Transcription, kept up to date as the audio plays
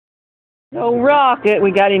Oh, Rocket,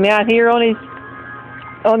 we got him out here on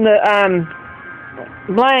the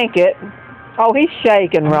blanket. Oh, he's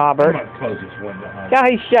shaking, Robert. I'm gonna close this window, honey. Yeah,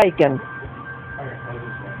 he's shaking.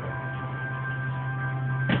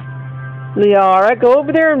 Liara, go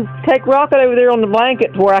over there and take Rocket over there on the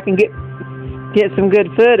blanket to where I can get some good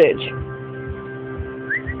footage.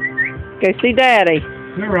 Okay, see Daddy.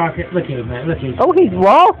 Here, Rocket, look at him, man. Look at him. Oh, he's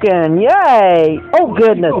walking. Yay. Oh,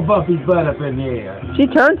 goodness. Go bump his butt up in the air. She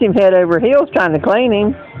turns him head over heels trying to clean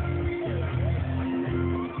him.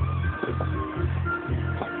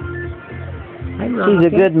 Hey, Rocket. She's a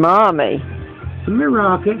good mommy. Come here,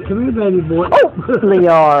 Rocket. Come here, baby boy. Oh,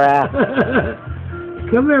 Liara.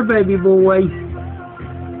 Come here, baby boy.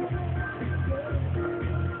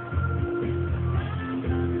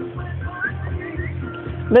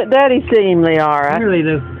 Let Daddy see him, Liara. Come here,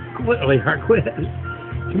 Lilo. Quit, Liara, quit.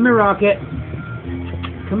 Come here, Rocket.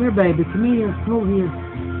 Come here, baby. Come here. Come over here.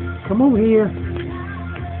 Come over here.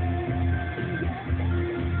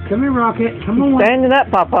 Come here, Rocket. Come on. Standing up,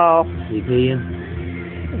 Papa. Is he peeing?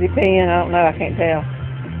 Is he peeing? I don't know. I can't tell.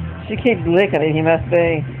 She keeps licking it. He must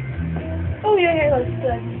be. Oh, your hair looks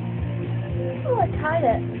good. Oh, I tied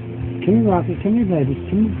it. Come here, Rocket. Come here, baby.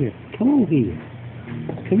 Come over here. Come over here.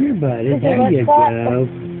 Come here, buddy. Is it There like you that? go.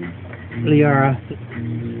 Liara,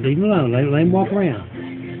 leave him alone. Let him walk around.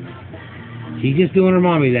 She's just doing her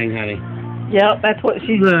mommy thing, honey. Yep, that's what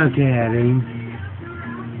she's... Look at him.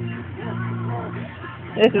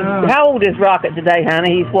 How old is Rocket today,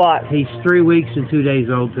 honey? He's what? He's 3 weeks and 2 days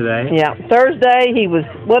old today. Yeah, Thursday he was...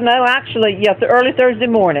 Well, no, actually, yeah, early Thursday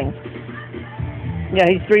morning. Yeah,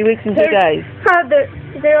 he's 3 weeks and 2 days.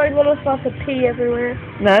 There are little spots of pee everywhere.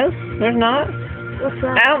 No, there's not. What's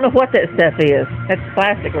that? I don't know what that stuff is. That's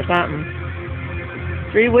plastic or something.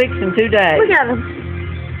 3 weeks and 2 days. Look at him.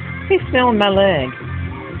 He's smelling my leg.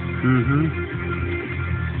 Mm-hmm.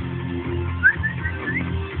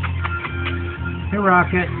 Hey,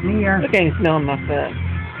 Rocket. Here. Look at him smelling my foot.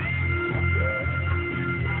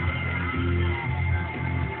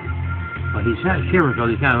 Well, he's kind of shivering because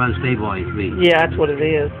he's kind of unstable on his feet. Yeah, that's what it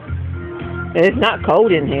is. And it's not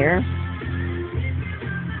cold in here.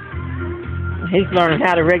 He's learning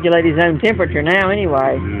how to regulate his own temperature now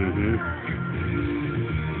anyway. Mm-hmm.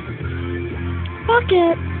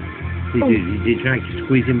 Bucket. Did you try to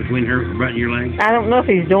squeeze in between her butt and your legs? I don't know if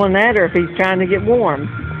he's doing that or if he's trying to get warm.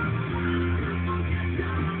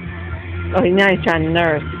 Oh, now he's trying to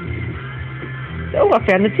nurse. Oh, I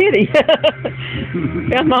found the titty.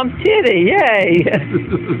 Found Mom's titty. Yay.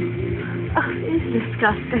 Oh, it's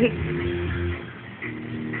disgusting.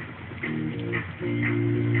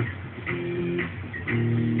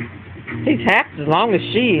 He's half as long as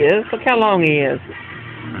she is. Look how long he is.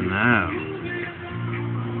 I know.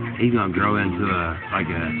 He's gonna grow into the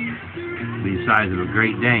size of a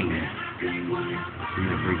Great Dane. Doesn't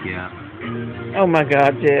that freak you out? Oh my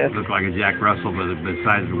God, Jeff. Look like a Jack Russell, but the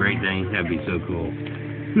size of a Great Dane. That'd be so cool.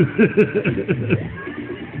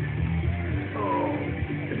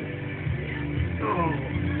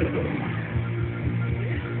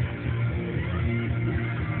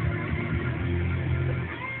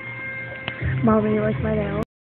 Mommy, you like my nails?